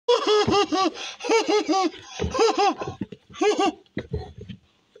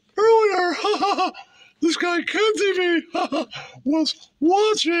Earlier, this guy Ken TV was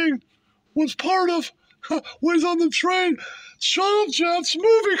part of, was on the train, Shutup Jeff's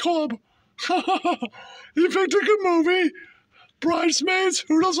movie club. He picked a good movie, Bridesmaids.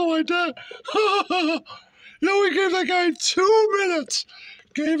 Who doesn't like that? We gave that guy 2 minutes.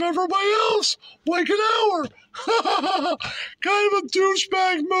 Gave everybody else like an hour. Kind of a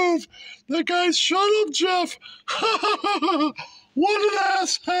douchebag move. That guy's Shutup Jeff. What an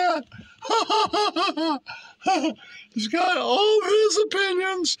ass hat. He's got all his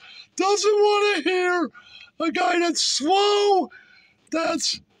opinions. Doesn't want to hear a guy that's slow,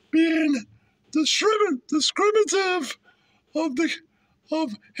 that's being discriminative of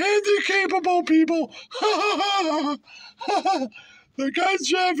handy-capable people. The guy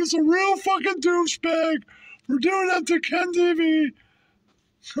Jeff is a real fucking douchebag for doing that to Ken TV.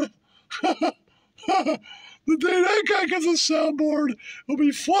 The day that guy gets a soundboard, he'll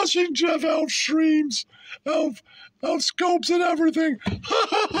be flushing Jeff out of streams, out scopes and everything.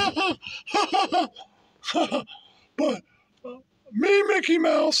 But me, Mickey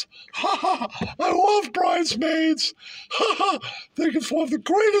Mouse, I love Bridesmaids. Think it's one of the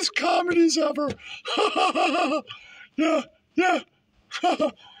greatest comedies ever. Yeah.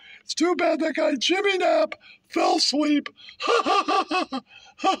 It's too bad that guy Jimmy Knapp fell asleep.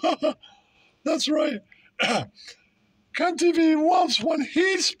 That's right. Ken TV loves when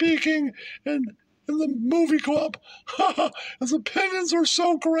he's speaking in the movie club. His opinions are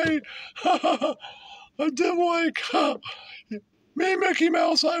so great. I did like me, Mickey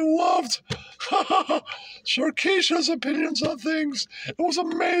Mouse. I loved Sharkeisha's opinions on things. It was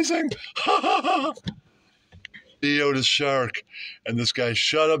amazing. Theo the Shark and this guy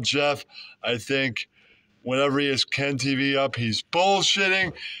Shutup Jeff. I think whenever he has Ken TV up, he's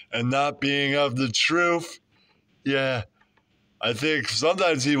bullshitting and not being of the truth. Yeah, I think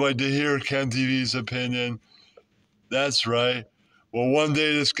sometimes he wanted to hear Ken TV's opinion. That's right. Well, one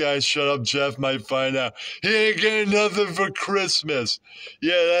day this guy Shutup Jeff might find out he ain't getting nothing for Christmas.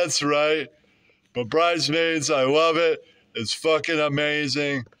 Yeah, that's right. But Bridesmaids, I love it. It's fucking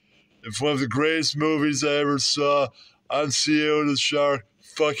amazing. It's one of the greatest movies I ever saw. I'm CEO the Shark.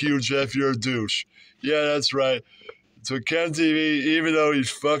 Fuck you, Jeff. You're a douche. Yeah, that's right. So Ken TV, even though he's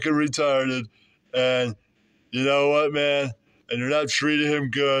fucking retarded, and you know what, man? And you're not treating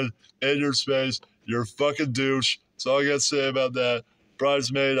him good in your space, you're a fucking douche. That's all I got to say about that.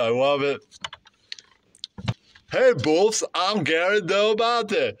 Bridesmaid, I love it. Hey, Bulls, I'm Gary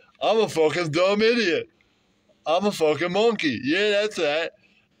Delabate. I'm a fucking dumb idiot. I'm a fucking monkey. Yeah, that's that.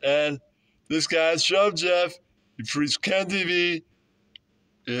 And this guy's Shutup Jeff. He treats Ken TV.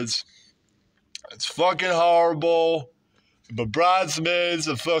 It's fucking horrible. But Bridesmaids,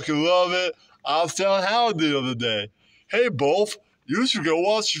 I fucking love it. I was telling Howard the other day, hey, Wolf, you should go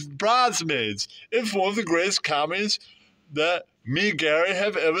watch Bridesmaids. It's one of the greatest comedies that me, Gary,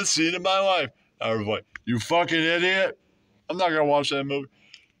 have ever seen in my life. I was like, you fucking idiot. I'm not going to watch that movie.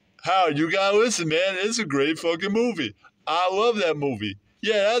 Howard, you got to listen, man. It's a great fucking movie. I love that movie.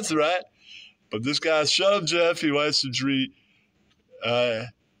 Yeah, that's right. But this guy, Shutup Jeff, he likes to treat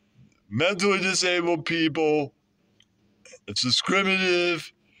mentally disabled people. It's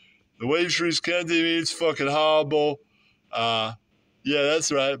discriminative. The way he treats Ken TV is fucking horrible. Yeah,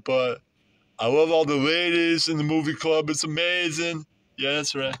 that's right. But I love all the ladies in the movie club. It's amazing. Yeah,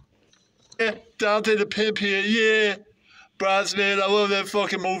 that's right. Yeah, Dante the Pimp here. Yeah. Bridesmaid, I love that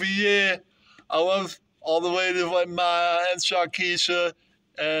fucking movie. Yeah. I love all the ladies like Maya and Sharkeisha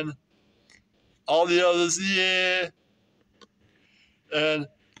and all the others. Yeah. And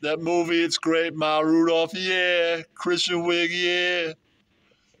that movie, it's great. Maya Rudolph. Yeah. Christian Wiig. Yeah.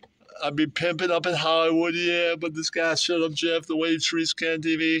 I'd be pimping up in Hollywood, yeah, but this guy Shutup Jeff, the way he treats Ken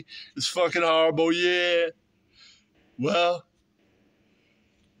TV is fucking horrible, yeah. Well,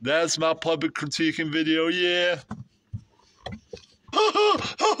 that's my public critiquing video, yeah.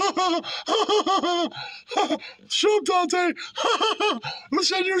 Shut up, Dante. Who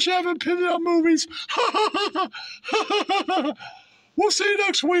said you should have an opinion on movies? We'll see you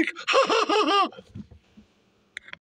next week.